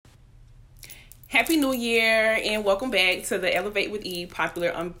Happy New Year and welcome back to the Elevate with E Popular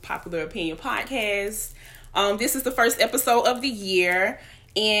Unpopular Opinion podcast. This is the first episode of the year,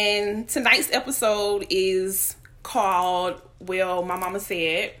 and tonight's episode is called Well, My Mama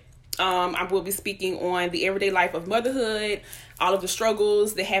Said. I will be speaking on the everyday life of motherhood, all of the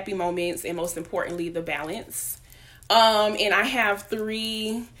struggles, the happy moments, and most importantly, the balance. And I have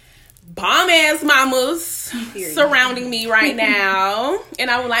three bomb-ass mamas surrounding me right now.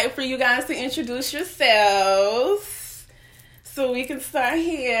 And I would like for you guys to introduce yourselves so we can start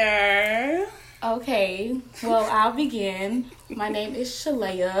here. Okay, well, I'll begin. My name is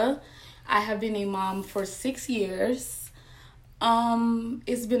Shalea. I have been a mom for 6 years.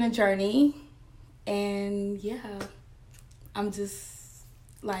 It's been a journey. And yeah, I'm just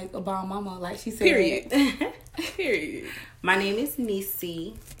like a bomb mama, like she said. Period. My name is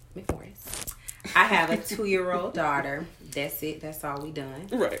Nisi McMorris. I have a 2-year-old daughter. That's it. That's all we done.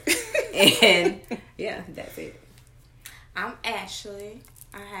 Right. And yeah, that's it. I'm Ashley.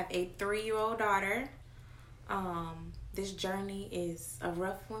 I have a 3-year-old daughter. This journey is a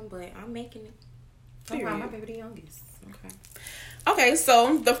rough one, but I'm making it. Oh, wow, my baby the youngest. Okay,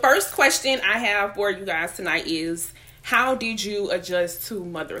 so the first question I have for you guys tonight is, how did you adjust to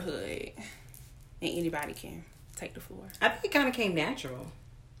motherhood? And anybody can take the floor. I think it kind of came natural.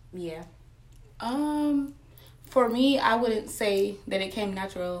 Yeah. For me, I wouldn't say that it came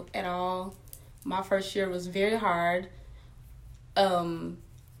natural at all. My first year was very hard. I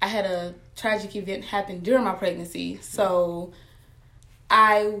had a tragic event happen during my pregnancy, so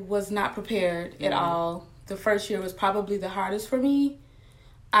I was not prepared at all. The first year was probably the hardest for me.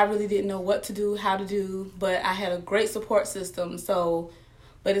 I really didn't know what to do, how to do, but I had a great support system.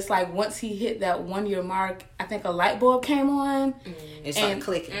 But it's like once he hit that 1 year mark, I think a light bulb came on. It started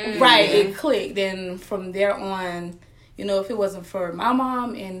clicking. Right, it clicked. And from there on, if it wasn't for my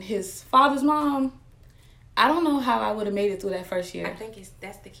mom and his father's mom, I don't know how I would have made it through that first year. I think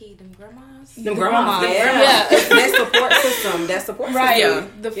that's the key. Them grandmas. Them grandmas, yeah. That support system. That support system. Right. Yeah.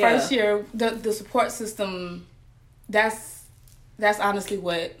 The first year, the support system, that's honestly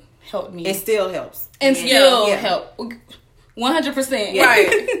what helped me. It still helps. And still help. 100%. Yeah.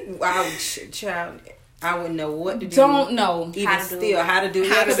 Right. Child, I wouldn't know what to do. Don't know. Even how to do it. how to do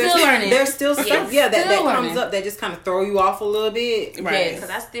it. Still learning. There's still stuff, that Still comes learning. up that just kind of throw you off a little bit. Right. Because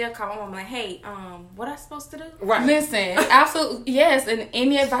I still call my mom like, hey, what I supposed to do? Right. Listen, absolutely, yes. And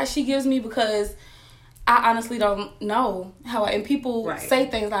any advice she gives me, because I honestly don't know how. And people say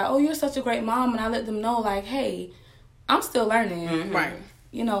things like, oh, you're such a great mom. And I let them know, like, hey, I'm still learning. Mm-hmm. Right.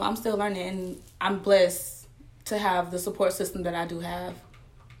 I'm still learning. And I'm blessed to have the support system that I do have.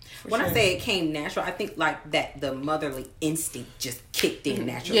 When I say it came natural, I think like that the motherly instinct just kicked in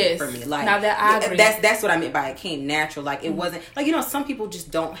naturally for me. Like, now that I agree. That's what I meant by it came natural. Like it wasn't like some people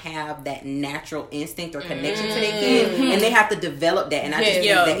just don't have that natural instinct or connection to their kid, and they have to develop that. And I just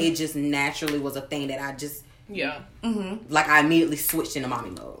think that it just naturally was a thing that I just like I immediately switched into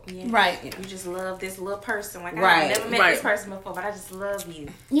mommy mode. Yeah. Right. You just love this little person. Like Right. I've never met this person before, but I just love you.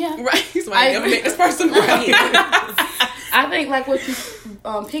 Yeah. Right. So I never met this person. I think like what you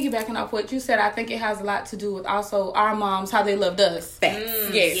piggybacking off what you said, I think it has a lot to do with also our moms, how they loved us.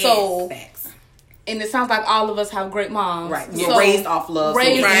 Facts. Yes. So Facts. and it sounds like all of us have great moms. Right. So, We're raised off love.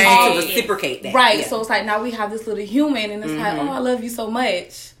 raised so it's off- easy to reciprocate that. Right. Yeah. So it's like now we have this little human, and it's like, oh, I love you so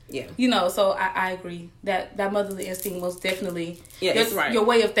much. Yeah. So I agree that motherly instinct most definitely. Yeah, your, it's right. Your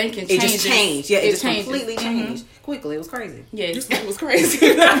way of thinking It changes. just changed. Yeah, it just changes. completely changed quickly. It was crazy. Yes. It was crazy.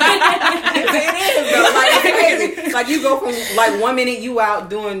 It is, though. Like, it's crazy. Like you go from like 1 minute you out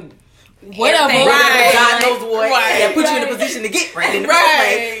doing Whatever. everything, Right. God knows what, Right. that put you in a position to get pregnant in the Right.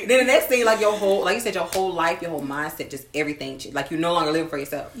 first place. Then the next thing, like your whole, like you said, your whole life, your whole mindset, just everything, like you're no longer living for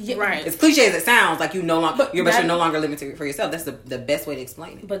yourself. Yeah. Right. As cliche as it sounds, like you no longer, But you're that- no longer living for yourself. That's the best way to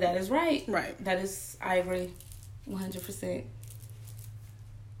explain it. But that is right. Right. That is, I agree, 100%.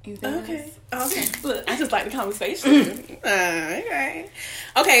 Okay. Look, I just like the conversation.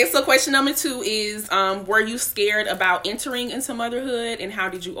 Okay, so question number 2 is, were you scared about entering into motherhood, and how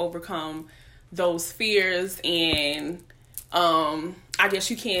did you overcome those fears? And I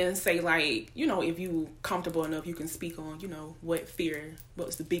guess you can say, like, if you comfortable enough, you can speak on, what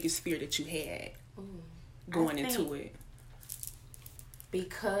was the biggest fear that you had going into it?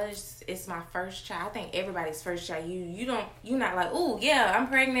 Because it's my first child. I think everybody's first child. You're not like, oh yeah, I'm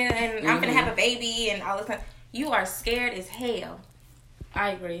pregnant and I'm gonna have a baby and all this stuff. You are scared as hell.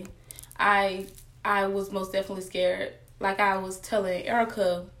 I agree. I was most definitely scared. Like I was telling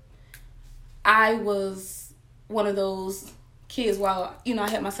Erica, I was one of those kids. While I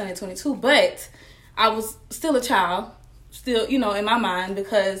had my son at 22, but I was still a child, still in my mind,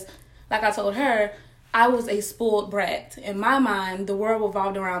 because like I told her, I was a spoiled brat. In my mind, the world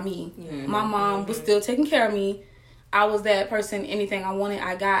revolved around me. Mm-hmm. My mom was still taking care of me. I was that person. Anything I wanted,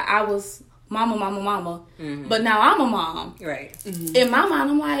 I got. I was mama. Mm-hmm. But now I'm a mom. Right. Mm-hmm. In my mind,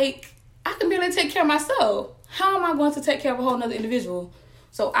 I'm like, I can barely take care of myself. How am I going to take care of a whole nother individual?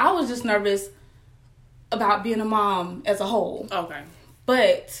 So I was just nervous about being a mom as a whole. Okay.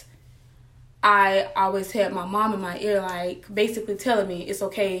 But I always had my mom in my ear, like, basically telling me, it's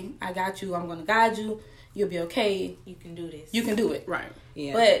okay, I got you, I'm going to guide you, you'll be okay. You can do this. You can do it. Right.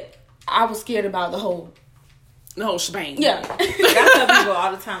 Yeah. But I was scared about the whole shebang. Yeah. I tell people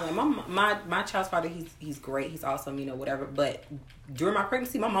all the time, like, my child's father, he's great, he's awesome, you know, whatever, but during my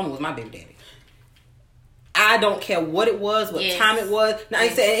pregnancy, my mama was my baby daddy. I don't care what it was, what time it was. Now,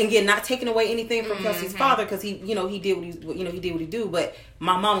 and again, not taking away anything from Kelsey's father, because he did what he do. But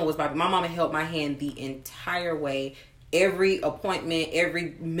my mama was my mama held my hand the entire way. Every appointment,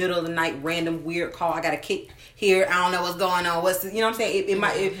 every middle of the night, random weird call. I got a kid here. I don't know what's going on. You know what I'm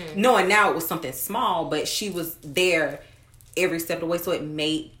saying? Knowing now it was something small, but she was there every step of the way, so it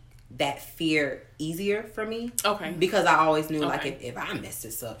made that fear easier for me. Okay. Because I always knew, like, if I mess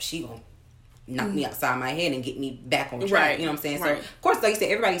this up, she gonna knock me outside my head and get me back on track. Right. You know what I'm saying? Right. So, of course, like you said,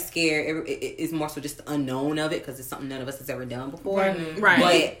 everybody's scared. It's more so just the unknown of it, because it's something none of us has ever done before. Right.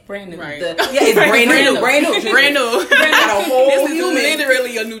 But brand new. Right. It's brand new. Brand new. Got a whole this is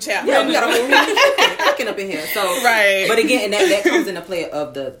literally a new chapter. Yeah, we got a whole new cooking up in here. So, right. But again, and that comes into play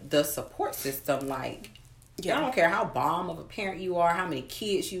of the support system. Like, I don't care how bomb of a parent you are, how many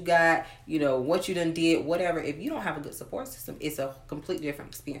kids you got, you know, what you done did, whatever. If you don't have a good support system, it's a completely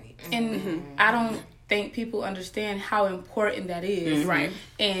different experience. And I don't think people understand how important that is. Right.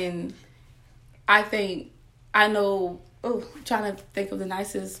 And I think, I'm trying to think of the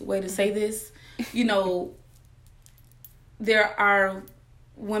nicest way to say this. You know, there are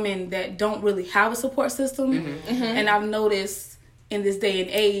women that don't really have a support system. And I've noticed in this day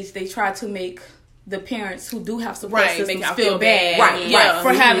and age, they try to make the parents who do have support systems feel bad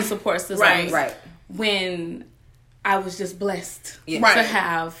for having support systems. Right. When I was just blessed to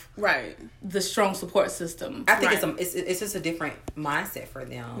have the strong support system. I think it's just a different mindset for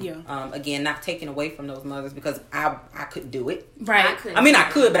them. Yeah. Again, not taking away from those mothers, because I couldn't do it. Right. I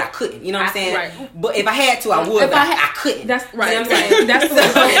could, but I couldn't. You know what I'm saying? Right. But if I had to, I would. But I couldn't. That's right. You know what I'm saying? That's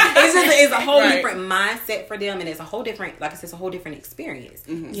it's a whole different mindset for them, and it's a whole different, like I said, it's a whole different experience.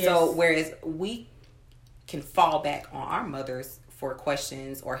 Yes. So whereas we can fall back on our mothers for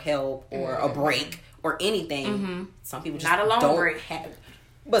questions or help or a break or anything. Some people just not a long don't break. have,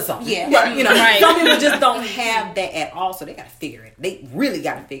 but some you know, some people just don't have that at all. So they got to figure it. They really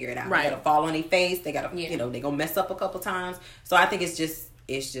got to figure it out. Right. They got to fall on their face. They got to, you know, they gonna mess up a couple times. So I think it's just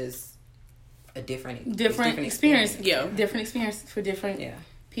a different experience. Yeah, different experience for different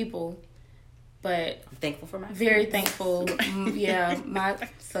people. But I'm thankful for my very thankful. My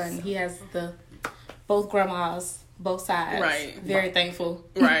son, he has both grandmas, both sides. Right. Very thankful.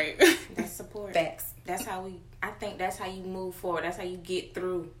 Right. That's support. Facts. I think that's how you move forward. That's how you get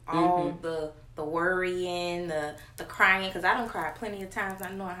through all the worrying, the crying. Because I don't cry plenty of times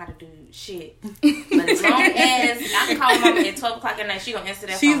not knowing how to do shit. But as long as I can call mama at 12 o'clock at night, she gonna answer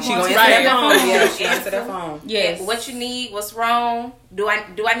that phone. She gonna answer that phone. Yeah, she answer that phone. Yes. What you need? What's wrong? Do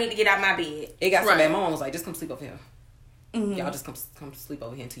I need to get out my bed? It got so bad. My mom was like, just come sleep over here. Y'all just come sleep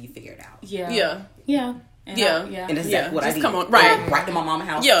over here until you figure it out. Yeah. And and that's exactly what I did. Come on, right to my mama's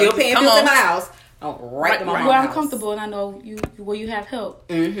house. Still paying bills in my house. Right to my mama's where I'm house. comfortable, and I know where you have help.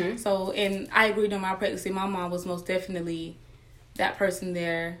 So, and I agree during my pregnancy, my mom was most definitely that person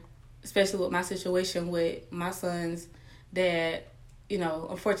there, especially with my situation with my son's dad. You know,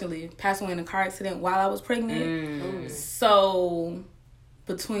 unfortunately, passed away in a car accident while I was pregnant. So,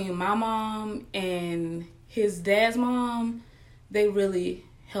 between my mom and his dad's mom, they really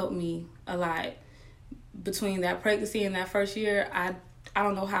helped me a lot. Between that pregnancy and that first year, I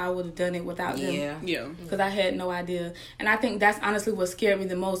don't know how I would have done it without them. Yeah. Because I had no idea. And I think that's honestly what scared me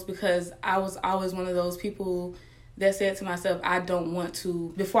the most, because I was always one of those people that said to myself, I don't want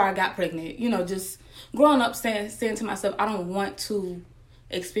to, before I got pregnant, you know, just growing up saying to myself, I don't want to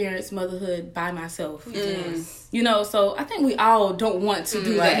experience motherhood by myself. You know, so I think we all don't want to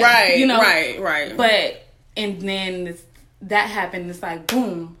do that. Right. You know? Right. But, and then that happened, it's like,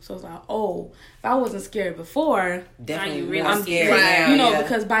 boom. So it's like, oh, if I wasn't scared before, definitely really I'm scared. Right. You know,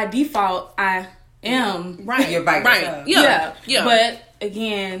 because by default, I am. Right. You're by yourself. Yeah. But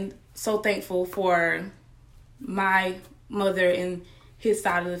again, so thankful for my mother and his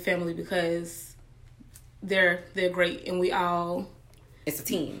side of the family, because they're great, and we all. It's a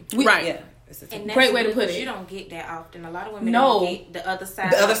team. Right. Yeah. Great way to put it. You don't get that often. A lot of women don't get the other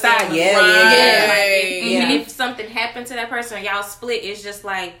side. The other side, yeah. Like, even if something happened to that person, or y'all split, it's just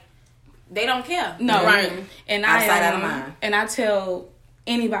like they don't care. No, right. And outside out of mind. And I tell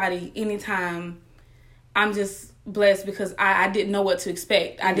anybody, anytime, I'm just blessed because I didn't know what to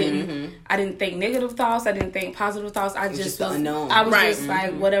expect. I didn't think negative thoughts. I didn't think positive thoughts. I just was unknown. I was just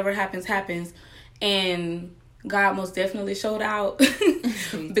like, whatever happens, happens. And God most definitely showed out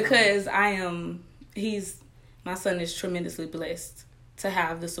because my son is tremendously blessed to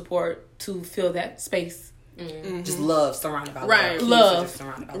have the support to fill that space. Just love surrounded by love.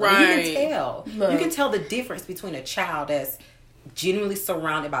 Surrounded by love. You can tell. You can tell the difference between a child that's genuinely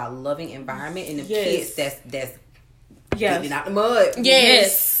surrounded by a loving environment and the kids that's getting out the mud.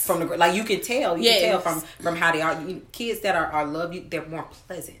 From the like you can tell. You can tell from how they are. Kids that are love you, they're more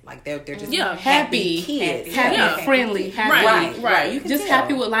pleasant. Like they're just happy kids, happy, friendly, happy. Right. You can just tell.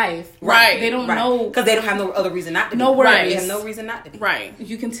 happy with life. Right. They don't know because they don't have no other reason not to be. No worries. They have no reason not to be. Right.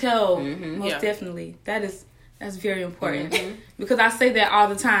 You can tell most definitely. That's very important because I say that all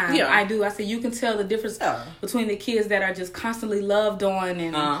the time. Yeah. I do. I say you can tell the difference between the kids that are just constantly loved on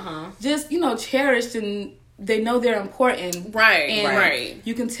and just cherished and they know they're important. Right. And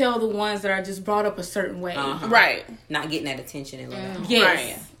you can tell the ones that are just brought up a certain way. Right. Not getting that attention and love.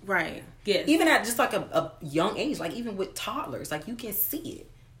 Yes. Right. Yes. Even at just like a young age, like even with toddlers, like you can see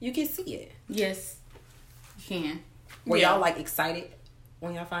it. Yes. You can. Were y'all like excited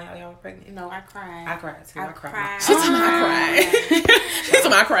when y'all found out y'all were pregnant? No, I cried. I cried too. I cried. She told me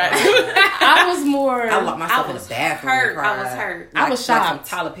I cried. I was more. I locked myself in the bathroom. I was hurt. Like, I was shocked. Like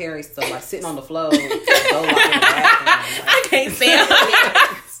some Tyler Perry stuff, like sitting on the floor. Go locked in the bathroom. Like, I can't stand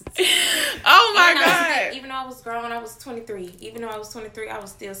it. Oh my God. Even though I was grown, I was 23. Even though I was 23, I was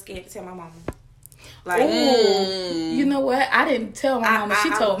still scared to tell my mama. Like, you know what? I didn't tell my mama.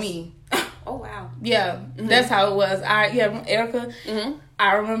 She told me. Oh wow. Yeah, that's how it was. Erica.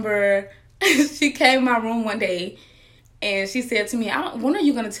 I remember she came in my room one day and she said to me, "When are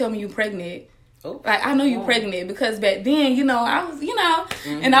you gonna tell me you're pregnant?" Like I know you're pregnant because back then, I was,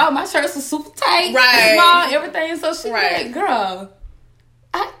 and all my shirts were super tight, small, everything. So she was like, "Girl,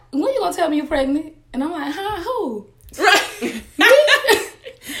 when you gonna tell me you're pregnant?" And I'm like, "Huh? Who?" Right.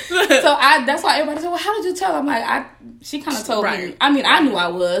 So that's why everybody said, "Well, how did you tell?" I'm like, she kind of told me. I mean, I knew I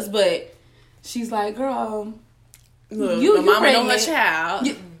was, but she's like, "Girl, look, your mama pregnant. know her child.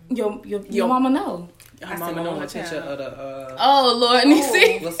 Your mama know." I mama know her picture of the. Oh Lord,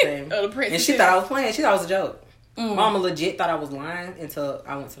 Nisi. What's her name? And she thought I was playing. She thought it was a joke. Mama legit thought I was lying until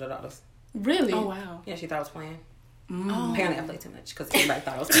I went to the doctors. Really? Oh wow. Yeah, she thought I was playing. Apparently I played too much because everybody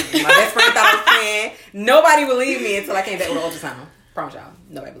thought I was playing. My best friend thought I was playing. Nobody believed me until I came back with an ultrasound. Promise y'all.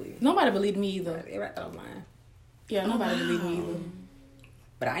 Nobody believed me. Nobody believed me either. Everybody thought I was lying. Yeah, nobody believed me either.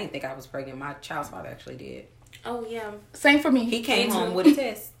 But I didn't think I was pregnant. My child's father actually did. Oh yeah. Same for me. He came home with a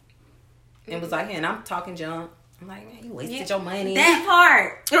test and was like, "Hey," and I'm talking junk. I'm like, "Man, you wasted your money." That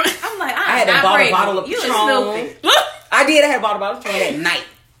part. I'm like, I had to bought a bottle of Patron. I did. I had bought a bottle of Patron that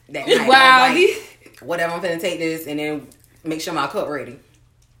night. Wow. Like, whatever, I'm finna take this and then make sure my cup ready.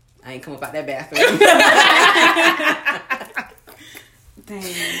 I ain't come up out that bathroom.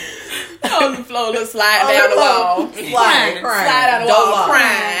 On the floor, just slide down the wall. Slide down the wall,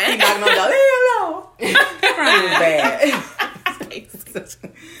 crying. Keep knocking on the door. Crying bad.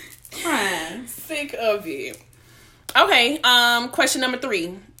 Crying. Sick of it. Okay, question number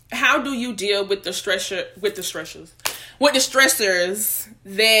 3. How do you deal with the stressors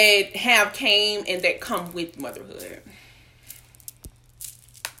that have came and that come with motherhood?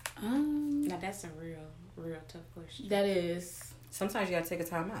 Now that's a real tough question. That is. Sometimes you gotta take a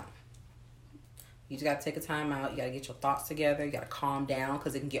time out. You just gotta take a time out. You gotta get your thoughts together. You gotta calm down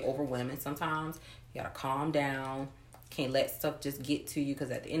because it can get overwhelming sometimes. You gotta calm down. Can't let stuff just get to you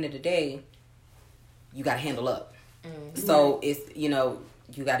because at the end of the day, you gotta handle up. So it's, you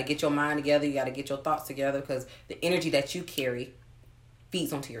gotta get your mind together. You gotta get your thoughts together because the energy that you carry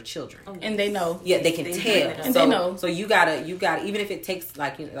feeds onto your children. And they know. Yeah, they can tell. And they know. So you gotta, even if it takes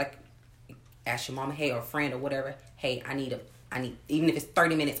like ask your mama, hey, or a friend or whatever, hey, I need even if it's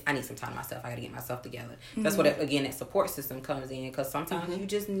 30 minutes, I need some time to myself. I got to get myself together. That's what, again, that support system comes in because sometimes you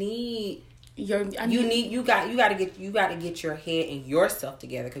just need you got to get your head and yourself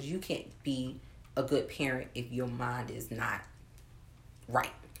together because you can't be a good parent if your mind is not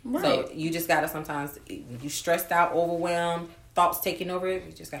right. So you just got to sometimes when you stressed out, overwhelmed, thoughts taking over it,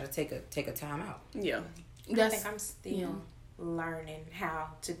 you just got to take a time out. Yeah. I think I'm still learning how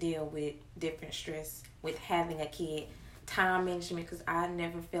to deal with different stress with having a kid. Time management, because I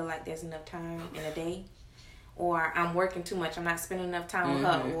never feel like there's enough time in a day or I'm working too much, I'm not spending enough time with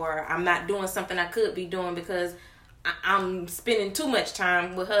her, or I'm not doing something I could be doing because I'm spending too much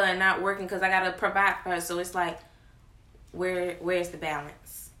time with her and not working because I gotta provide for her. So it's like, where's the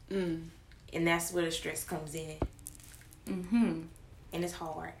balance? And that's where the stress comes in. And it's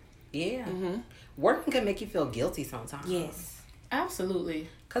hard. Yeah. Working can make you feel guilty sometimes. Yes. Absolutely.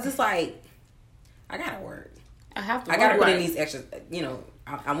 Because it's like, I gotta work. I have to I gotta work. put in these extra, you know,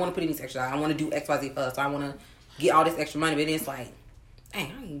 I want to put in these extra. I want to do X, Y, Z for us. So I want to get all this extra money. But then it's like,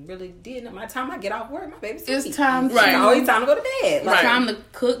 dang, I ain't really did it. My time I get off work, my baby's It's sleep. time. It's always time to go to bed. It's time to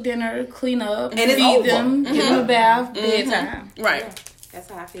cook dinner, clean up, And feed it's over. them, give them a bath, bedtime. Right. Yeah, that's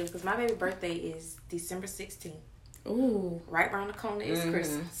how I feel. Because my baby birthday is December 16th. Ooh. Right around the corner is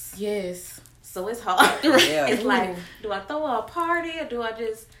Christmas. Yes. So it's hard. Yeah. It's like, do I throw her a party or do I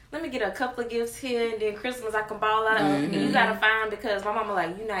just let me get a couple of gifts here and then Christmas I can ball out? And you gotta find, because my mama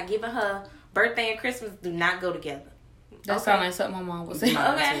like, you not giving her birthday and Christmas do not go together. That sounds like something my mom would say.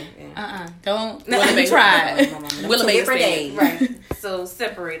 Okay. Yeah. Don't even try it. Will it for days. Right. So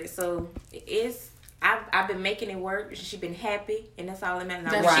separated. So it's I've been making it work. She's been happy, and that's all that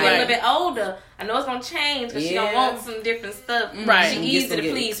matters. Now, when she a little bit older, I know it's gonna change because she don't want some different stuff. Right. She easy to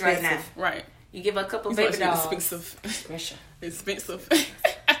please right now. Right. You give her a couple baby dolls. Expensive.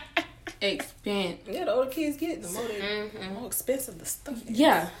 Expense. Yeah, the older kids get, the more expensive the stuff is.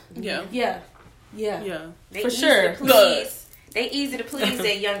 Yeah. Yeah. Yeah. Yeah. Yeah. They For easy sure. to please. They easy to please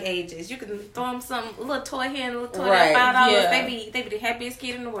at young ages. You can throw them a little toy here and a little toy there, $5. Yeah. They be the happiest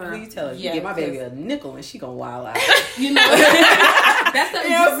kid in the world. Who you tell her? Yeah, You get my baby a nickel and she gonna wild out. You know. That's the, You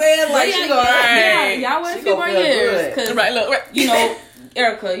know what I'm saying? Like, she gonna, yeah, y'all wait a she few gonna more feel years. good. Right. Look. Right. You know,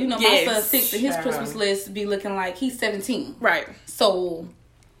 Erica, you know, my Yes. son's 6 and his Child. Christmas list be looking like he's 17. Right. So,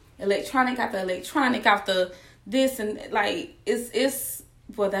 electronic after this, and like, it's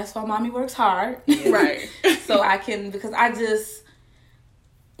well, that's why mommy works hard. Right. So I can, because I just,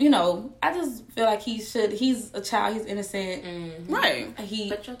 you know, I just feel like he's a child, he's innocent. Right.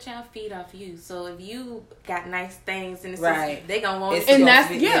 But your child feed off you. So if you got nice things in the Right. system, they gonna want It's it. And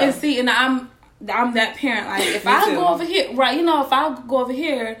that's, Yeah. and see, and I'm that parent, like, if Me I too. go over here, right, you know, if I go over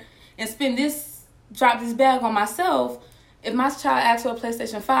here and drop this bag on myself, if my child asks for a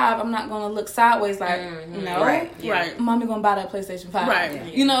PlayStation 5, I'm not going to look sideways like, no, Right. Yeah. Right. mommy going to buy that PlayStation 5. Right. Yeah.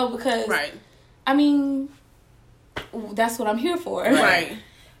 You know, because, Right. I mean, that's what I'm here for. Right.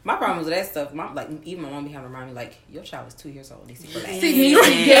 My problem with that stuff, even my mom be having to remind me, like, your child is 2 years old. They see relax. See,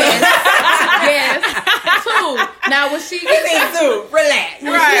 yes. 2. Now, was she... Two, relax.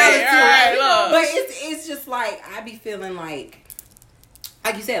 Right. Look. But it's just like, I be feeling like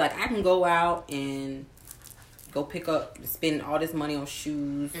you said, like, I can go out and go pick up, spend all this money on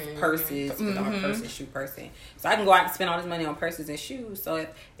shoes, purses, because I'm a purse and shoe person. So I can go out and spend all this money on purses and shoes. So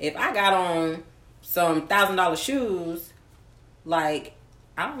if I got on some $1,000 shoes, like,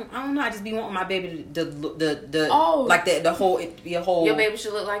 I don't know. I just be wanting my baby the whole it to be a whole. Your baby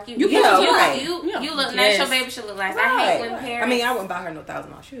should look like you. You look nice. Your baby should look nice. I hate when parents. I mean, I wouldn't buy her no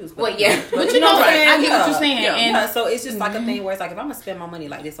 $1,000 shoes. But, Well, yeah. But you know what I'm saying? I get what you're saying. Yeah. And So it's just like a thing where it's like, if I'm gonna spend my money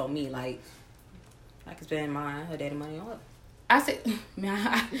like this on me, like, I can spend her daddy money on her. I say,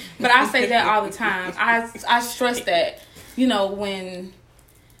 man, but I say that all the time. I stress that, you know, when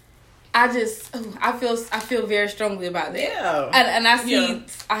I feel very strongly about that. Yeah. And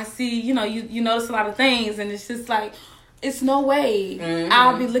I see, you know, you notice a lot of things, and it's just like, it's no way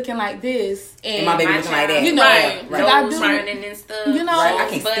I'll be looking like this and my baby looking like that. You know, Right. right. I do. Running and stuff. You know, Right, I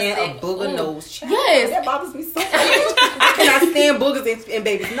can't But stand a booger nose child. Yes. That bothers me so much. I cannot stand boogers in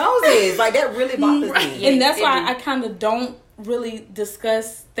babies' noses. Like, that really bothers me. And that's it why do. I kind of don't really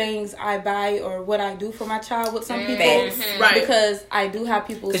discuss things I buy or what I do for my child with some people. Right. Because I do have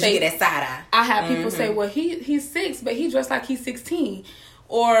people Because say, you get that side eye. I have people say, well, he's 6, but he dressed like he's 16.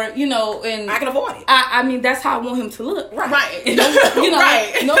 Or, you know, and I can afford it. I mean, that's how I want him to look. Right. You know,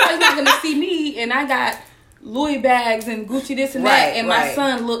 Right. nobody's not going to see me, and I got Louis bags and Gucci this and that, and my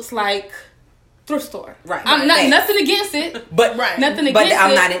son looks like thrift store. Right. I'm Right. not Thanks. nothing against it. But Right. Nothing But against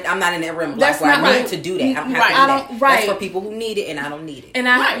I'm it. not in that realm of That's life where not I need right. to do that. I don't have Right. to do I that. don't- right. That's for people who need it, and I don't need it. And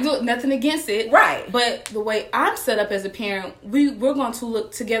I Right. look, nothing against it. Right. But the way I'm set up as a parent, we're going to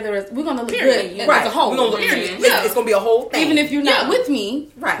look together as we're going to look Period. good Right. as a whole. We're gonna look. Period. It's gonna be a whole thing. Even if you're not Yeah. with me,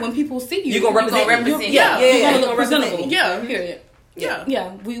 Right. when people see you, You're gonna represent. represent. Yeah. Yeah. Yeah. you're You're gonna gonna look represent. presentable. Yeah. Period. Yeah.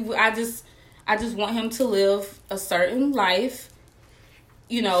 Yeah. I just want him to live a certain life.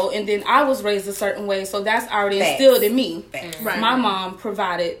 You know, and then I was raised a certain way, so that's already Facts. instilled in me. Facts. Right. My mom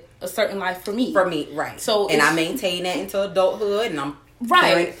provided a certain life for me. For me, right. So and it's- I maintain that into adulthood, and I'm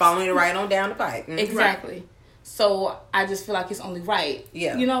Right. following it right on down the pipe. Mhm. Exactly. So I just feel like it's only right.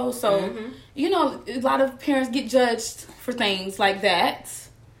 Yeah. You know, so, you know, a lot of parents get judged for things like that.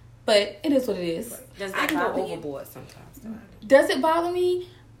 But it is what it is. Does I that can go bother you? overboard sometimes. Though. Does it bother me?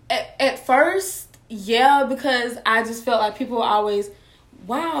 At first, yeah, because I just felt like people were always,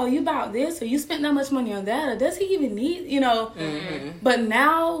 wow, you bought this, or you spent that much money on that, or does he even need, you know? But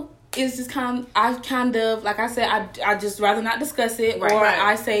now it's just kind of, like I said, I just rather not discuss it, or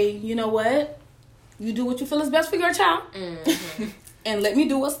I say, you know what? You do what you feel is best for your child. And let me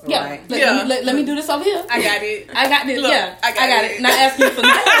do what's let me do this over here. I got it. I got this. Look, yeah, I got it. Not asking for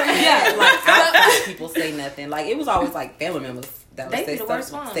nothing. Yeah, like outside people say nothing. Like it was always like family members that would They say be the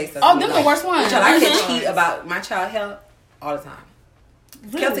worst ones. stuff. Oh, them the worst ones. I catch heat about my child health all the time.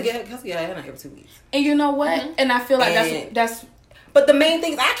 Really? Kelsey get her hair done every 2 weeks. And you know what? And I feel like that's. But the main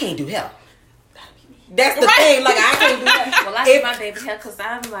thing is I can't do hair. That's the thing. Like I can't do that. Well, I do my baby hair because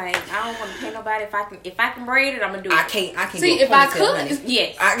I'm like, I don't want to pay nobody. If I can braid it, I'm gonna do it. I can't. See, do a if I ponytail, could, honey.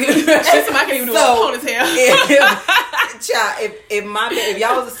 Yes. Somebody can't even do a ponytail. Child, if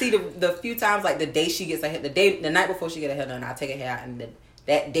y'all was to see the few times, like the day she gets her hair, the night before she get her hair done, I take her hair out, and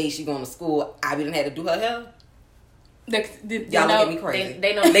that day she going to school, I didn't have to do her hair. Y'all look at me crazy.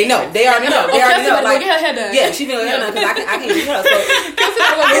 They know. They know. They already know. They already know. Like, get her hair done. yeah, she been her hair done because I can't do her. So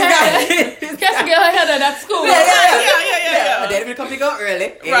Kelsey get her hair done at school. Yeah. My daddy been come pick up early,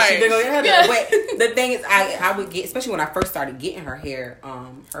 and she been go get her done. But the thing is, I would get, especially when I first started getting her hair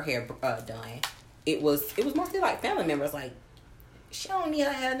done. It was mostly like family members. Like, she don't need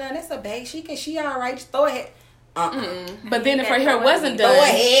her hair done. That's a babe. She all right. Just throw her hair. But then if her hair wasn't done, throw a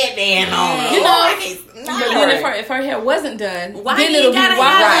headband on. You know, but then if her hair wasn't done, why then you it'll be gotta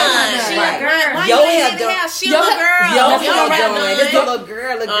wild. have She a girl. Why Your you hair ain't done. hair? She a little girl. Your Your hair hair done. This little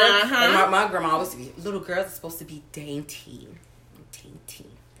girl. Uh-huh. And my grandma always said, little girls are supposed to be dainty.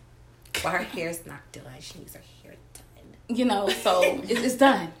 But her hair's not done. She needs her hair done. You know, so it's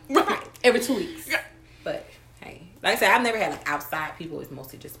done. Right. Every 2 weeks. But hey, like I said, I've never had like outside people. It's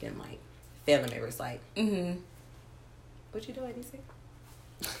mostly just been like family members. Like, what you doing?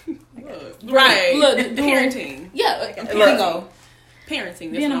 Right. Look, parenting. Yeah, Look. Parenting. That's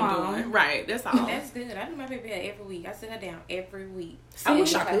Being what a I'm mom. doing. Right. That's all. That's good. I do my baby hair every week. I sit her down every week. I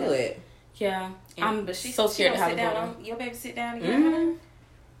wish I could. Yeah, I'm But she so scared to have a sit daughter. down. Your baby sit down and get her hair.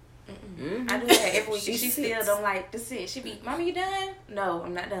 I do that every week. She sits. still don't like to sit. She be, Mommy, you done? No,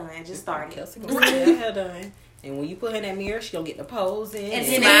 I'm not done. I just started. Kelsey gonna get her hair done. And when you put her in that mirror, she gonna get the pose in. And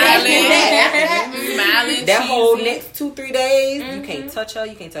then Smiling. That whole cheesy. next 2-3 days, you can't touch her.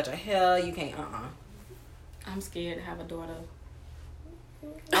 You can't touch her hair. You can't. I'm scared to have a daughter.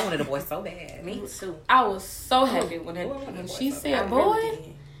 I wanted a boy so bad. Me too. I was so happy when boy, she so said I boy. really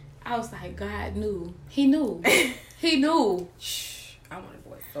did. I was like, God knew. He knew. He knew. Shh. I wanted a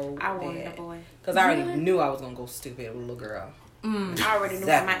boy so I wanted a bad. boy. Because I already knew I was gonna go stupid with a little girl. I already knew Exactly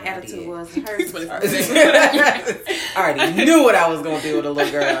what my what I attitude did. was. Hers was I already knew what I was gonna do with a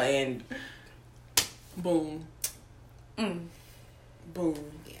little girl, and Boom. Boom.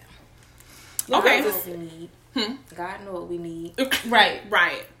 yeah. Okay. God knows what we need. God know what we need. Right.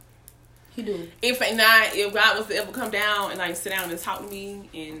 Right. He do. If God was to ever come down and like sit down and talk to me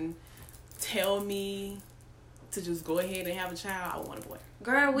and tell me to just go ahead and have a child, I would want a boy.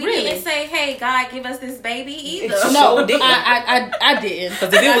 Girl, we Really? didn't say, hey, God, give us this baby either. It's No, so didn't. I didn't.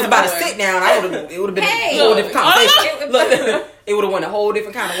 Because if it was about to sit down, it would have been Hey. a whole different conversation. Look. Look, it would have went a whole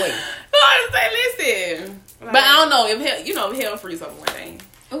different kind of way. No, I say, listen. But I don't know if hell frees over one day.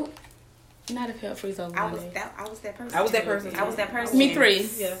 Oh, not if hell freeze over I one was day. that person. I was that person. I was that person. Me three.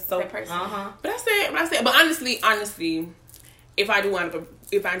 Yeah, so That person. But I said, but honestly, if I do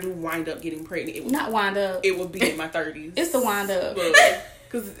wind up getting pregnant, Not wind up. it will be in my 30s. It's the wind up.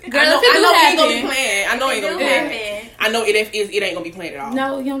 Because Girl, I know if it it do ain't gonna be happen- planned. I know it ain't gonna be planned. I know it ain't gonna be planned at all.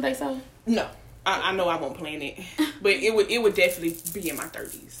 No, you don't think so? No. I know I won't plan it, but it would definitely be in my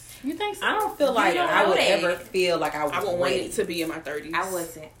 30s. You think so? I don't feel like don't I know would that. ever feel like I was I would want ready. it to be in my 30s. I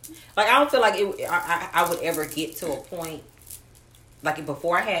wasn't. Like I don't feel like I would ever get to a point like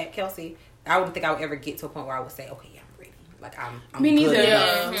before I had Kelsey. I wouldn't think I would ever get to a point where I would say, okay, I'm ready. Like I'm Me good neither.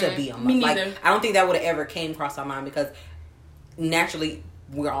 enough to be a mom. Me Like neither. I don't think that would have ever came across my mind because naturally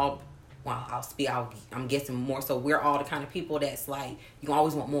we're all. Well, I'm guessing more so. We're all the kind of people that's like you can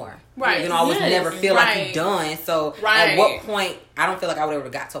always want more. Right. You can always Yes. never feel like you're Right. done. So Right. at what point? I don't feel like I would ever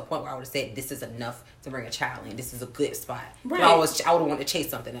got to a point where I would have said this is enough to bring a child in. This is a good spot. Right. I would have wanted to chase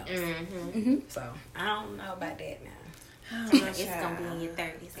something else. Mm-hmm. So I don't know about that now. It's gonna be in your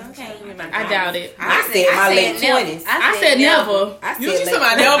 30s. Okay. I doubt it. I said my late 20s. I said never. I said You late see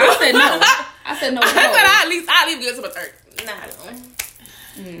somebody 20s. never. I said no. I said no. I said I at least good to my 30s. No.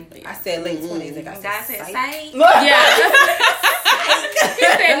 I said late 20s. Like God said, "Say." Yeah. He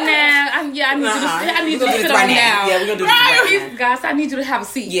said, "Nah, I need you to sit on down." Yeah, we're gonna do this right now. Guys, I need you to have a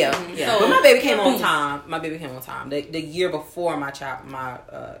seat. Yeah. So, but my baby came on time. The year before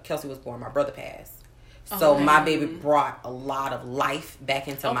Kelsey was born, my brother passed. So my baby brought a lot of life back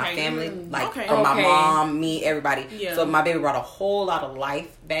into my family, from my mom, me, everybody. Yeah. So my baby brought a whole lot of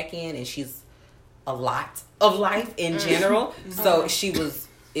life back in, and she's a lot of life in general. So she was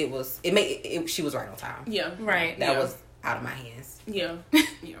right on time. Yeah, right. That was out of my hands. Yeah,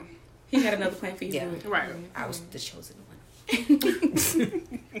 yeah. He had another plan for you. Yeah, right. I was the chosen one.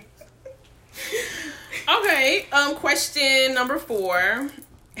 Okay. Question number 4.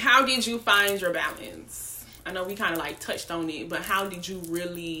 How did you find your balance? I know we kind of like touched on it, but how did you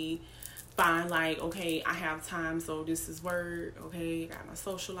really find like, okay, I have time, so this is work. Okay, I got my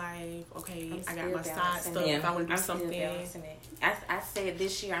social life. Okay, I got my side stuff. If I want to do something. I said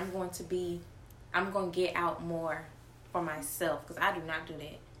this year I'm going to get out more for myself because I do not do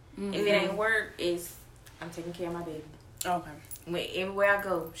that. Mm-hmm. If it ain't work, I'm taking care of my baby. Okay. Everywhere I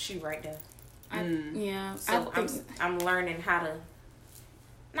go, she right there. Yeah. So I'm learning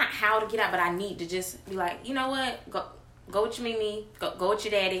not how to get out, but I need to just be like, you know what? Go with your Mimi. Go with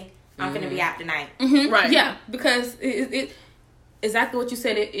your daddy. I'm gonna be out tonight. Mm-hmm. Right. Yeah, because it exactly what you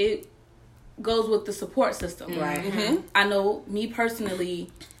said. It goes with the support system. Right. Mm-hmm. I know me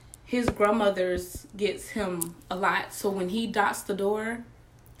personally, his grandmother's gets him a lot. So when he dots the door,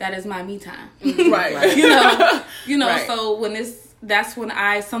 that is my me time. Right. You know. Right. So that's when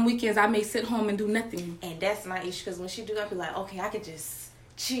some weekends I may sit home and do nothing. And that's my issue because when she do, I be like, okay, I could just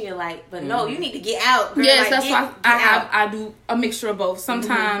chill, but no, you need to get out. Girl. Yes, that's why I do a mixture of both.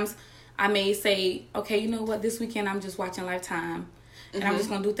 Sometimes I may say, okay, you know what, this weekend I'm just watching Lifetime. And I'm just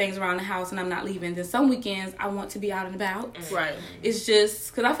going to do things around the house and I'm not leaving. Then some weekends I want to be out and about. Right. It's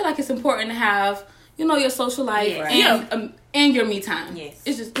just, because I feel like it's important to have, your social life and your me time. Yes.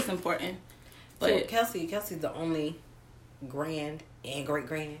 It's important. But so Kelsey's the only grand and great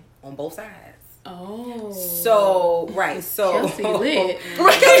grand on both sides. Oh. So, right. So. Kelsey lit.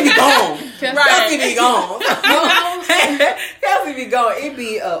 Kelsey be gone. Kelsey be gone. Kelsey be gone. It'd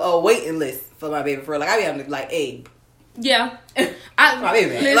be a waiting list for my baby for I be having to hey. Yeah. My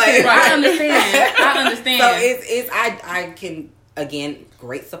baby. Listen, I understand. So it's I can, again,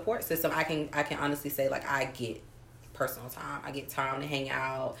 great support system. I can honestly say I get personal time. I get time to hang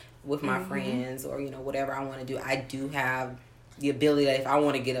out with my friends or whatever I want to do. I do have the ability that if I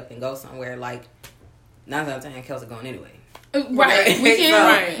want to get up and go somewhere, 9 times out of 10, Kelsey going anyway. Right. Weekends.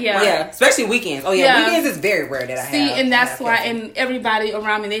 Right. Yeah. Especially weekends. Oh yeah. Weekends is very rare that I have. See, and that's why, and everybody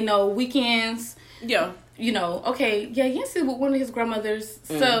around me, they know weekends. Yeah. Okay, Yancey with one of his grandmothers,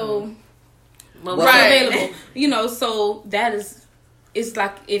 so right. available. So that is, it's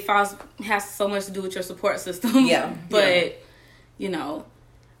like it has so much to do with your support system. Yeah. But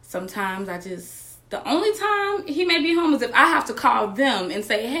sometimes the only time he may be home is if I have to call them and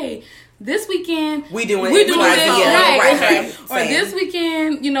say, hey, this weekend we doing this, right. Or this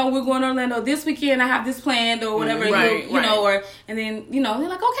weekend, we're going to Orlando. This weekend I have this planned or whatever, and then they're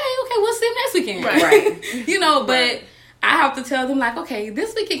like, okay, we'll see him next weekend, right? But I have to tell them okay,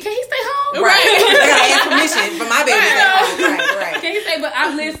 this weekend can he stay home? Right, I gotta ask permission for my baby. Right. Can he stay? But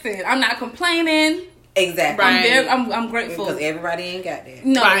I'm not complaining. Exactly. Right. I'm grateful because everybody ain't got that.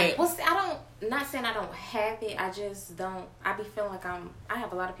 No, right. Well, see, not saying I don't have it. I just don't. I be feeling like I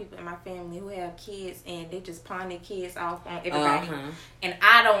have a lot of people in my family who have kids and they just pawn their kids off on everybody. And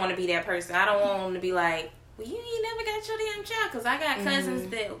I don't want to be that person. I don't want them to be like, well, you ain't never got your damn child. Because I got cousins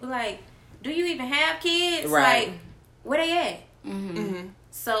that be like, do you even have kids? Right. Where they at?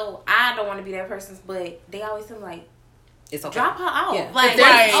 So I don't want to be that person. But they always tell me it's okay. Drop her off. Yeah.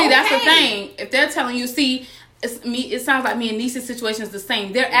 See, that's the thing. If they're telling you, it sounds like me and Niece's situation is the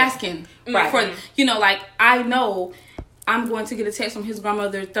same. They're asking for, I know I'm going to get a text from his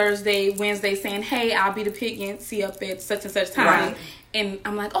grandmother Thursday, Wednesday saying, hey, I'll be the Piggy up at such and such time. Right. And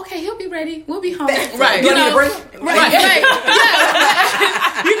I'm like, okay, he'll be ready. We'll be home. Right. Right. Yeah.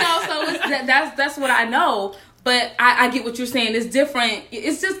 So that's what I know. But I get what you're saying. It's different.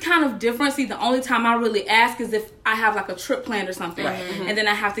 It's just kind of different. See, the only time I really ask is if I have a trip planned or something. Right. And then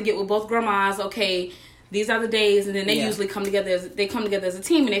I have to get with both grandmas. Okay, these are the days. And then they usually come together as a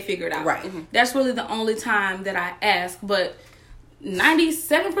team and they figure it out. Right. That's really the only time that I ask. But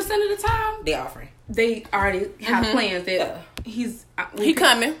 97% of the time, they offering. They already have plans that he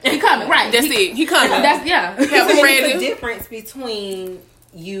coming. He coming. Right. That's it. He coming. That's There's a difference between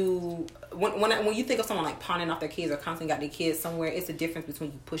you. When you think of someone pawning off their kids or constantly got their kids somewhere, it's a difference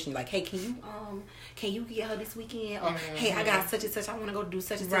between you pushing hey, can can you get her this weekend? Or hey, I got such and such. I want to go do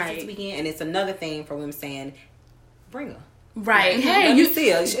such and such this weekend. And it's another thing for women saying, bring her. Right. Hey, you see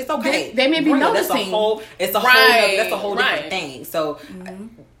her. It's okay. They may be noticing. That's a whole different thing. So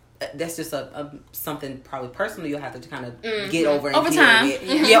that's just something probably personal you'll have to kind of get over and over time.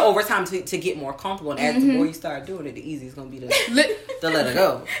 Over time to get more comfortable. And as the more you start doing it, the easier it's gonna be to let her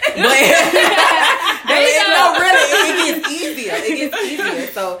go. But it gets easier. It gets easier.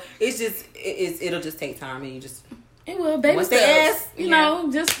 So it's just it'll just take time, and you just it will baby steps. You know,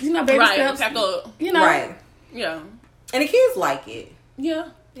 baby steps. You know, right? Yeah. And the kids like it. Yeah.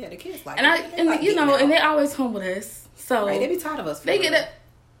 Yeah, the kids like it. And they always home with us. So they be tired of us. They get it.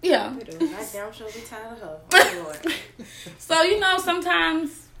 Yeah. I damn sure be tired of her. So,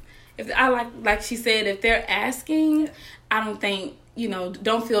 sometimes if I like she said, if they're asking, I don't think,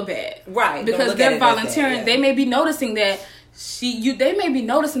 don't feel bad. Right. Because they're volunteering. Yeah. They may be noticing that they may be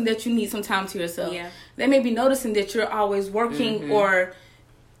noticing that you need some time to yourself. Yeah. They may be noticing that you're always working or,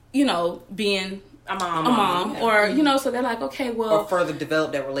 being a mom or so they're like, okay, well, or further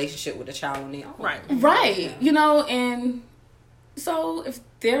develop that relationship with the child when they right and so if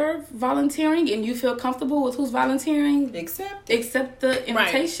they're volunteering and you feel comfortable with who's volunteering, accept the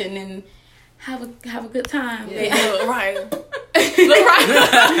invitation and have a good time. Right.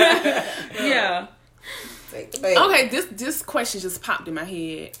 Yeah. Okay, this question just popped in my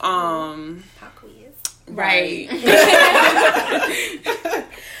head. Pop quiz. Right.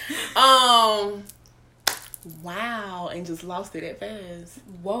 Wow, and just lost it that fast.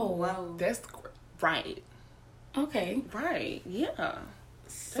 Whoa. That's right. Okay. Right. Yeah.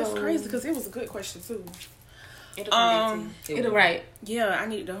 That's crazy because it was a good question too. It'll right. Yeah, I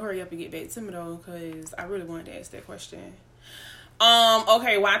need to hurry up and get back to me though because I really wanted to ask that question.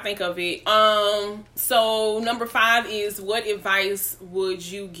 Okay, well I think of it. So number 5 is, what advice would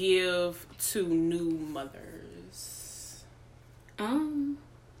you give to new mothers?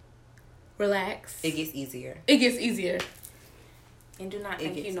 Relax. It gets easier. And do not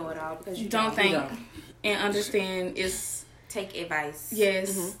think you know it all because you don't think. And understand it's take advice.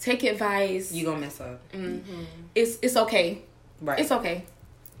 Yes, take advice. You gonna mess up. It's okay. Right. It's okay.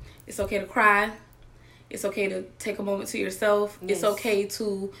 It's okay to cry. It's okay to take a moment to yourself. Yes. It's okay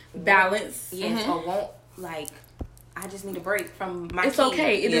to balance. Yes, or won't I just need a break from my It's kid.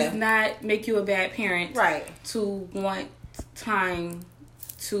 okay. It does not make you a bad parent. Right. To want time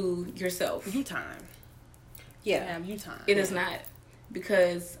to yourself. You time. Yeah. Have you time. It is not.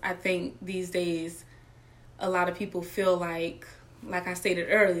 Because I think these days a lot of people feel like I stated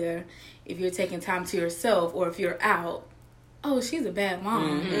earlier, if you're taking time to yourself or if you're out, oh, she's a bad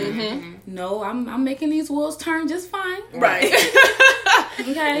mom. No, I'm making these wheels turn just fine. Right.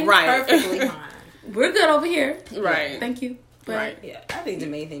 Okay. Right. Perfectly fine. We're good over here. Right. Thank you. But right. Yeah. I think the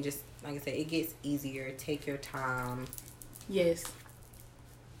main thing, just like I said, it gets easier. Take your time. Yes.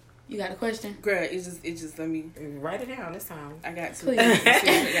 You got a question? Girl, it just let me write it down this time. I got to. Please.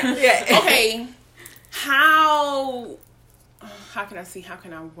 Yeah. Okay. How can I see? How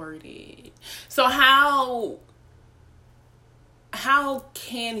can I word it? So how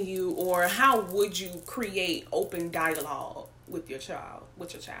can you, or how would you create open dialogue with your child?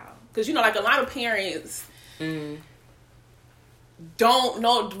 Because like a lot of parents don't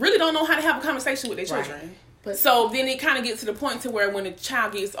know how to have a conversation with their children. Right. But so then it kind of gets to the point to where when a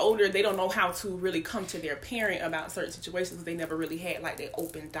child gets older, they don't know how to really come to their parent about certain situations because they never really had that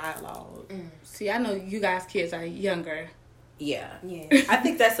open dialogue. See, I know you guys' kids are younger. Yeah. I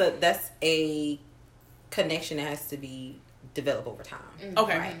think that's a connection that has to be developed over time.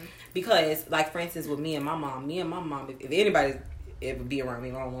 Okay. Right? Because, like, for instance, with me and my mom, if anybody ever be around me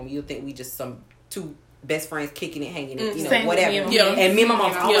and my mom, you'll think we just some two best friends kicking it, hanging it, whatever. And me and my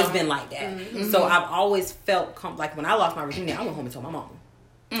mom's always been like that. So I've always felt like when I lost my virginity, I went home and told my mom.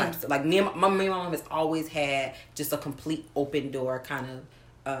 Like me and my mom has always had just a complete open door kind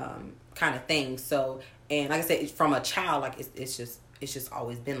of thing. So, and like I said, from a child, like it's just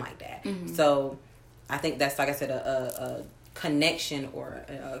always been like that. So I think that's, like I said, a connection or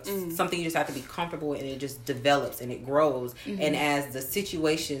something you just have to be comfortable with, and it just develops and it grows. And as the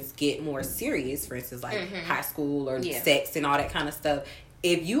situations get more serious, for instance, like high school or sex and all that kind of stuff,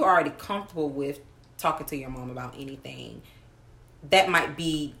 if you are already comfortable with talking to your mom about anything, that might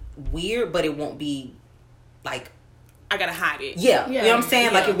be weird, but it won't be like I gotta hide it. Yeah. You know what I'm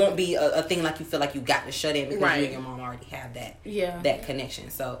saying? Like, it won't be a thing like you feel like you got to shut in because you and your mom already have that connection.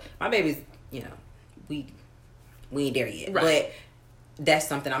 So my baby's, we ain't there yet. Right. But that's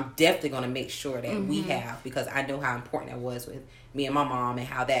something I'm definitely going to make sure that we have, because I know how important that was with me and my mom, and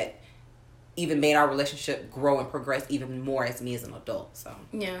how that even made our relationship grow and progress even more as me as an adult. So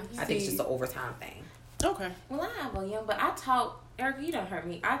yeah, I think it's just an overtime thing. Okay. Well, I have a young, but I talk. Erica, you don't hurt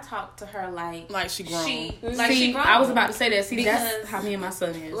me. I talk to her like she grown. She grown. I was about to say that. See, because that's how me and my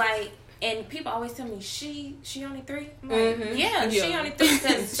son is. Like, and people always tell me she only 3. I'm like, yeah, she only 3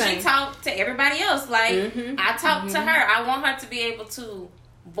 because she talked to everybody else. Like, I talk to her. I want her to be able to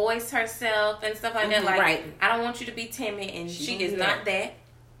voice herself and stuff like that. Like, I don't want you to be timid, and she is not that.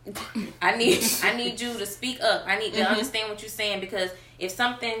 I need you to speak up. I need to understand what you're saying, because if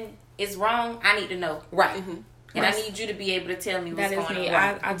something is wrong, I need to know. Right. And I need you to be able to tell me what's going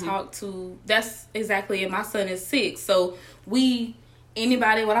on. I talk to, that's exactly it. My son is 6. So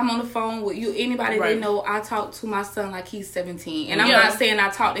anybody, when I'm on the phone with you, anybody they know, I talk to my son like he's 17. And I'm not saying I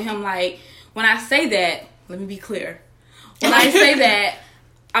talk to him like, when I say that, let me be clear. When I say that,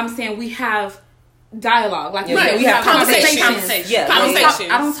 I'm saying we have dialogue. Like we have conversations. Yeah.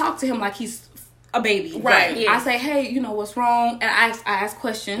 I don't talk to him like he's a baby. Right. Yeah. I say, hey, you know, what's wrong? And I ask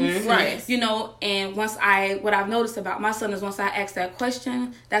questions. Right. You know, and what I've noticed about my son is once I ask that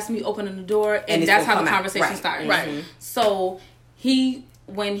question, that's me opening the door, and that's how the conversation starts. Right. So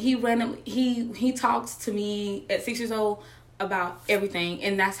when he talks to me at 6 years old about everything,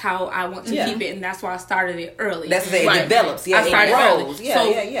 and that's how I want to keep it, and that's why I started it early. That's the it develops. Yeah, I started early. Yeah, so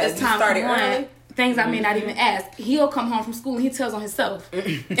it's time for one. Things I may not even ask. He'll come home from school and he tells on himself.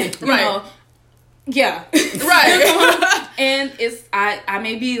 You know, yeah. Right. And it's I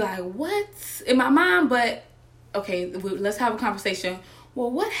may be like, what? In my mind, but okay, let's have a conversation.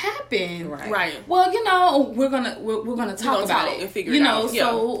 Well, what happened? Right. Well, you know, we're gonna talk about it and figure it out.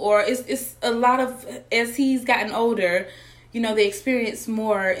 So or it's a lot of, as he's gotten older, you know, they experience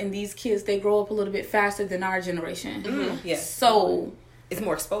more, and these kids, they grow up a little bit faster than our generation. So it's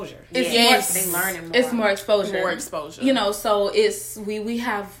more exposure. They learning more. It's more exposure. More exposure. You know, so it's we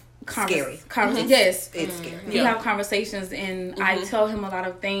have scary. Yes, it's scary. We have conversations, and I tell him a lot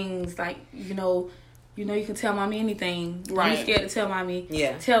of things like, you know, you can tell mommy anything. Right. You're scared to tell mommy.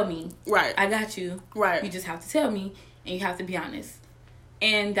 Yeah. Tell me. Right. I got you. Right. You just have to tell me, and you have to be honest.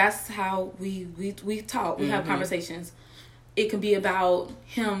 And that's how we talk. We have conversations. It can be about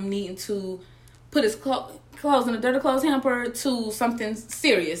him needing to put his clothes in a dirty clothes hamper to something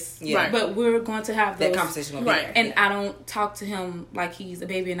serious. Yeah. Right. But we're going to have that conversation. Right. And I don't talk to him like he's a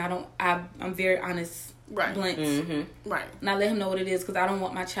baby, and I'm very honest. Right. Blunt. Right. And I let him know what it is, because I don't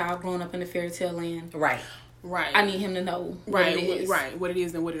want my child growing up in a fairy tale land. Right. Right. I need him to know what it is. Right. What it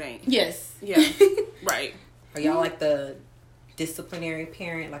is and what it ain't. Yes. Yeah. Right. Are y'all like the disciplinary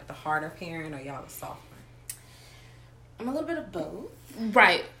parent, like the harder parent, or y'all the soft one? I'm a little bit of both.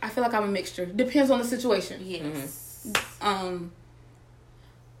 Right. I feel like I'm a mixture. Depends on the situation. Yes.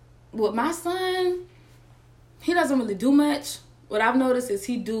 With my son, he doesn't really do much. What I've noticed is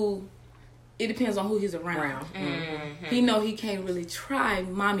it depends on who he's around. He know he can't really try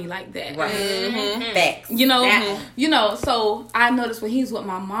mommy like that. Right. Facts. You know, so I noticed when he's with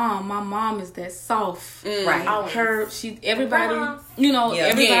my mom is that soft. Right. Everybody who know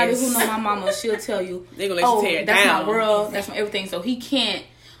my mama, she'll tell you, they're gonna let you tear it that's down. my world, that's my everything. So he can't,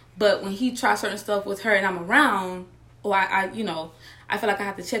 but when he tries certain stuff with her and I'm around, I feel like I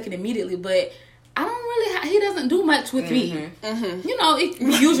have to check it immediately, but I don't really. He doesn't do much with me. You know,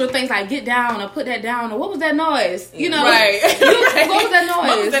 usual things like get down or put that down or what was that noise? You know, right? What was that noise?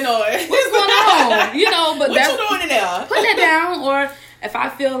 What was that noise? What's going on? You know, but what you doing in there? Put that down. Or if I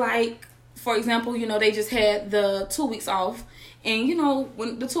feel like, for example, you know, they just had the 2 weeks off, and you know,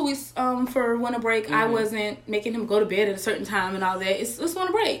 when the 2 weeks for winter break, I wasn't making him go to bed at a certain time and all that. It's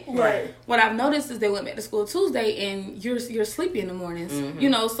winter break. Right. What I've noticed is they went back to school Tuesday, and you're sleepy in the mornings. You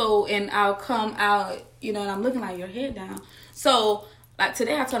know, so and I'll come out, you know, and I'm looking like your head down. So like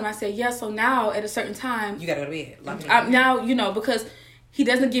today, I told him, I said, yeah. So now at a certain time, you gotta go to bed. Now, you know, because he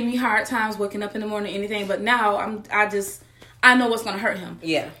doesn't give me hard times waking up in the morning or anything. But now I know what's gonna hurt him.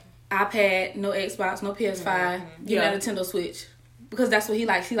 Yeah. iPad, no Xbox, no PS5, give me a Nintendo Switch, because that's what he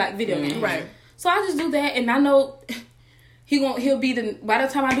likes. He likes video games, right? So I just do that, and I know he'll be by the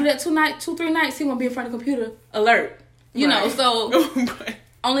time I do that 2-3 nights, he won't be in front of the computer alert. You know, so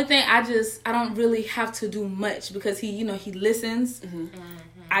only thing I don't really have to do much, because he listens.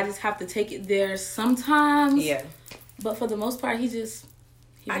 I just have to take it there sometimes. Yeah. But for the most part, I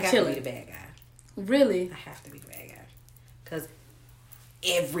got to be the bad guy. Really? I have to be the bad guy. Because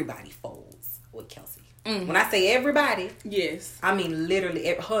everybody folds with Kelsey. When I say everybody, yes, I mean literally,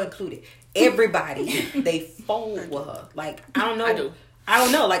 her included. Everybody, they fold with her. Like, I don't know. I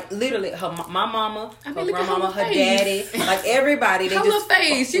don't know. Like, literally, my mama, her grandmama, her daddy, like everybody. They her just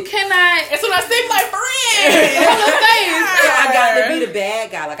face. You cannot. That's what I say, my friend. Her face. I got to be the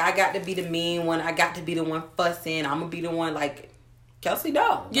bad guy. Like, I got to be the mean one. I got to be the one fussing. I'm gonna be the one like. Kelsey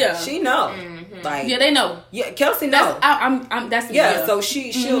know. Yeah. She know. Like, yeah, they know. Yeah, Kelsey know. That's yeah, so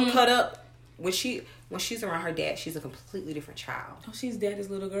she'll cut up when she's around her dad. She's a completely different child. Oh, she's daddy's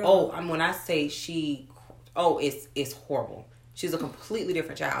little girl. Oh, when I say it's horrible. She's a completely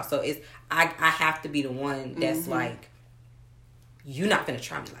different child. So I have to be the one that's like, you're not gonna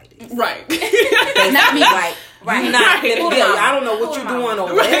try me like this, right? Not me, like you're not. I don't know what you're doing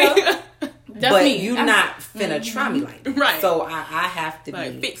over there. That's but me. you not finna try me like that. Right. So I have to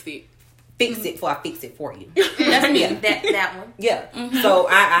like, fix it before I fix it for you. That's me. That one. Yeah. So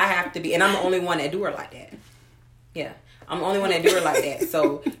I have to be, and I'm the only one that do her like that. Yeah. I'm the only one that do her like that.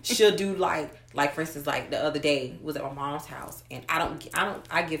 So she'll do like for instance, like the other day was at my mom's house, and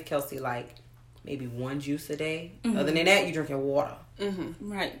I give Kelsey like maybe one juice a day. Other than that, you drinking water.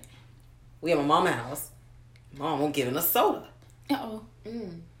 Right. We at my mama's house. Mom won't give us soda.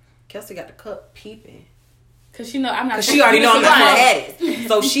 Kelsey got the cup peeping. Cause she know I'm not. Cause she already know I'm not gonna have it.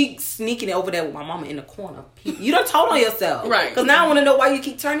 So she sneaking it over there with my mama in the corner. You done told on yourself, right? Cause now I want to know why you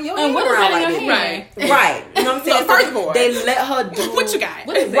keep turning your head around like this, right? You know what I'm saying? So they let her do what you got,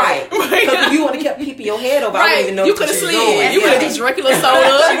 what is right? Because if you would have kept peeping your head over, I wouldn't even know. You could have slid. You could have just regular soda,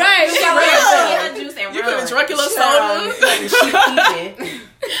 right? You could have drunk your soda. She peeping.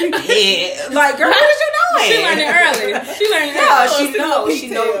 Yeah, like girl, what is you doing? She learned it early.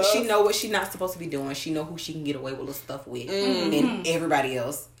 She know what she's not supposed to be doing. She know who she can get away with stuff with, and everybody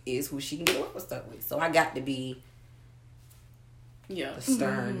else is who she can get away with stuff with. So I got to be, the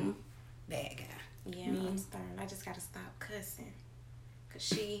stern bad guy. Yeah, I'm stern. I just gotta stop cussing, cause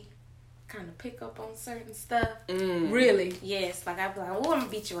she kind of pick up on certain stuff. Really? Yes. Like I be like, "Oh, I'm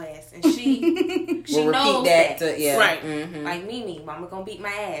gonna beat your ass," and she will knows that. Right. Mm-hmm. Like Mimi, Mama gonna beat my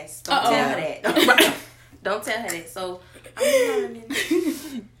ass. Don't tell her that. Right. Don't tell her that. So I'm learning.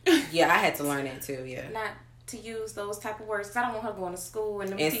 Yeah, I had to learn that too. Yeah. Not to use those type of words, because I don't want her going to school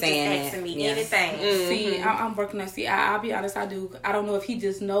and them teachers saying asking me anything. See, I'm working on. See, I'll be honest. I don't know if he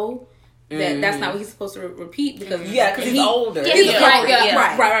just know that that's not what he's supposed to repeat because because he's older. Yeah, he's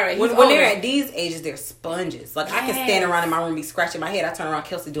right. When they're at these ages, they're sponges. Like I can stand around in my room and be scratching my head. I turn around,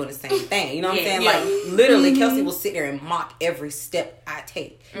 Kelsey doing the same thing. You know what I'm saying? Like literally, Kelsey will sit there and mock every step I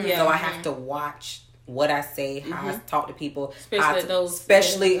take. So I have to watch what I say, how I talk to people,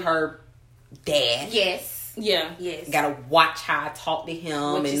 especially her dad. Yes. Gotta watch how I talk to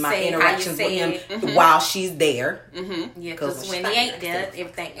him and my interactions with him while she's there. Yeah, because when he ain't there,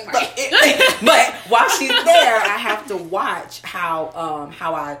 everything. But while she's there, I have to watch how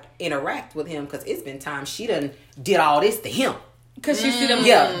I interact with him, because it's been times she done did all this to him. Because she see them,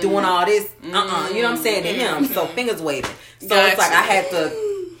 doing all this, you know what I'm saying, to him. So fingers waving. So it's like I had to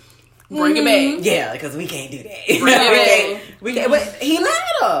bring it back. Yeah, because we can't do that. We can't. But he let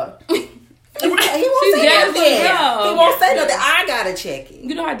her. He won't say nothing. He won't say nothing. I gotta check it.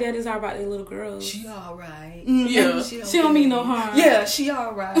 You know how daddies are about their little girls. She all right. Yeah. She don't mean no harm. Yeah, she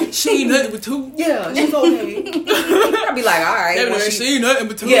all right. She ain't nothing but two. Yeah, she's okay. I'll be like, all right. She ain't nothing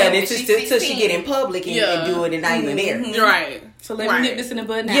but two. Yeah, then till she get in public and do it and not even there. Right. So let me nip this in the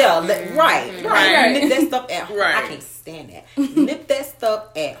bud now. Yeah, right. Nip that stuff at home. I can't stand that. Nip that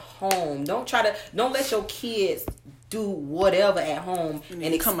stuff at home. Don't let your kids do whatever at home and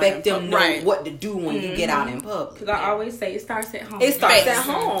expect them to know what to do when you get out in public. Because I always say it starts at home. It starts at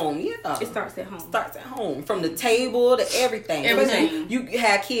home. Yeah. It starts at home. Starts at home. From the table to everything. You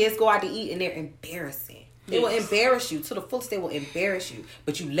have kids go out to eat and they're embarrassing. They will embarrass you to the fullest. They will embarrass you,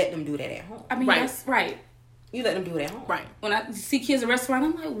 but you let them do that at home. I mean, that's right. You let them do it at home. Right. When I see kids in a restaurant,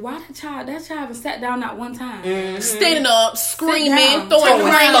 I'm like, why that child haven't sat down not one time. Standing up, screaming, throwing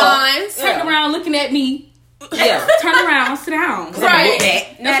crayons. Turning around, looking at me. Yeah. Turn around, sit down. Right.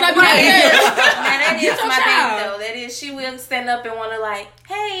 That's what I mean. Now that is my thing though. That is, she will stand up and want to like,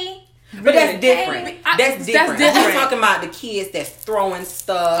 hey. But that's different. That's different. I'm talking about the kids that's throwing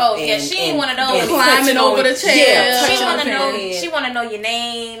stuff. Oh yeah, she ain't one of those climbing over the chair. Yeah, she want to know your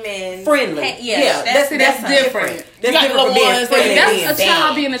name and friendly. Yeah, that's different. That's different. That's a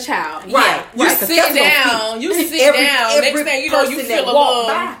child being a child. Right. You sit down. You sit down. Next thing you know, you feel a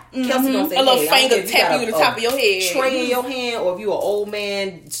little. Kelsey gonna say, a little finger tap you in the top of your head. Tray in your hand, or if you an old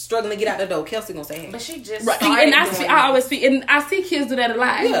man struggling to get out the door, Kelsey gonna say, hey. But she just and I always see, and I see kids do that a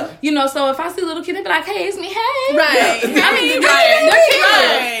lot. Yeah. You know, so if I see a little kid, they be like, hey, it's me, hey. Right. I mean,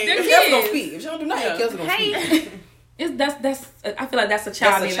 they're kids. Kelsey gonna speak. If she don't do nothing, Kelsey gonna speak. I feel like that's a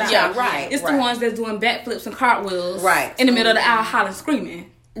child being a child. Right. It's the ones that's doing backflips and cartwheels. Right. In the middle of the aisle, hollering,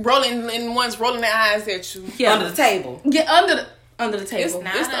 screaming. Rolling their eyes at you. Under the table. Yeah, under Under the table.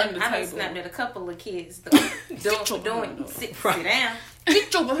 It's the under the I table. snapped at a couple of kids doing sit down.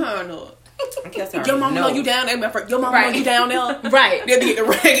 Get your behind up. Your mama know you down there. Your mama know you down there. Right. They'll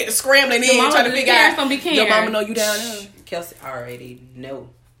get the scrambling in, trying to figure out. Your mama know you down there. Kelsey already know.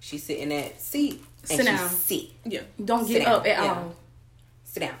 She's sitting in that seat. And Sit down. Sit. Yeah. Don't get up at all.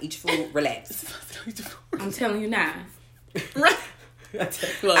 Sit down. Eat your food. Relax. I'm telling you now. Right. I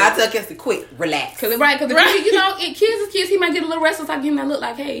tell Kelsey, quick, relax. Because you know, kids is kids. He might get a little restless. I give him that look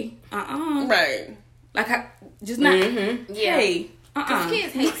like, hey, Right. like I just not. Mm-hmm. Yeah. Hey, Because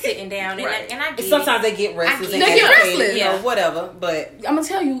kids hate sitting down, and I get sometimes they get restless. They get restless, you know, whatever. But I'm gonna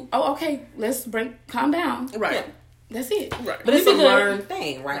tell you. Oh, okay. Let's calm down. Right. Yeah. That's it. Right. But it's a good. learned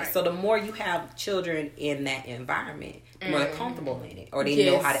thing, right? Right. So the more you have children in that environment, the more they're comfortable in it, or they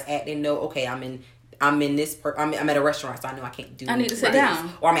Yes. know how to act. They know, okay, I'm at a restaurant, so I know I can't do. I need to sit this.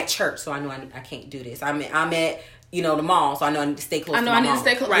 down. Or I'm at church, so I know I can't do this. I'm at the mall, so I know I need to stay close. I know to my I need to mom.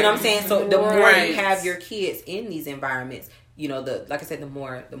 stay close. You know what I'm saying? So the more Right. you have your kids in these environments, you know, like I said, the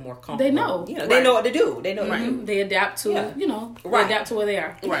more comfortable They know. You know, Right. they know what to do. They know. What to do. Mhm. They adapt to Yeah. they Right. adapt to where they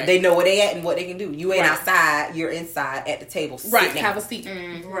are. Right. They know where they at and what they can do. You ain't Right. outside. You're inside at the table. Right. Sit down. Have a seat.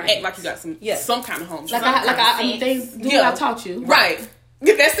 Right. Act like you got some kind of home. Like training. I mean, things do Yeah. what I taught you. Right.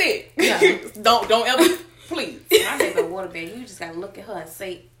 That's it. Yeah. Don't ever, please. my baby waterbed. You just gotta look at her and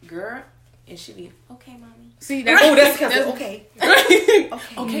say, "Girl," and she be okay, mommy. See, that's That's Okay.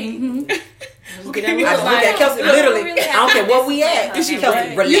 okay. Mm-hmm. Okay. I just look at Kelsey literally. really I don't care what we at. have Kelsey, to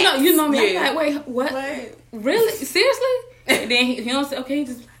Right. relax. you know me. Yeah. I'm like, wait, what? Right. Really? Seriously? And then he don't say, okay, he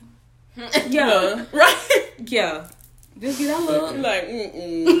just Yeah. Right. yeah. Just get that look. Like,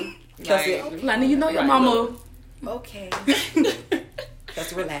 mm-mm. Kelsey, Like, Like, you know your Right, mama. okay.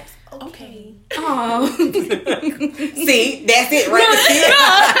 Kelsey, relax. okay. Oh. See, that's it,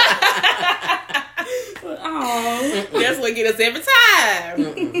 right? Oh. That's what get us every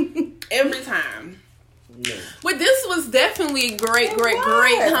time. Every time. No. But this was definitely great It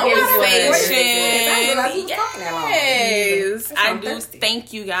conversation. was. Yes. I do thirsty.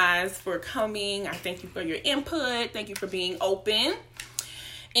 thank you guys for coming. I thank you for your input. Thank you for being open.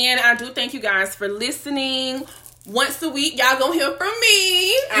 And I do thank you guys for listening. Once a week, y'all gonna hear from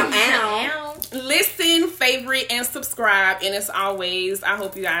me. Ow. Listen, favorite, and subscribe. And as always, I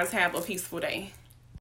hope you guys have a peaceful day.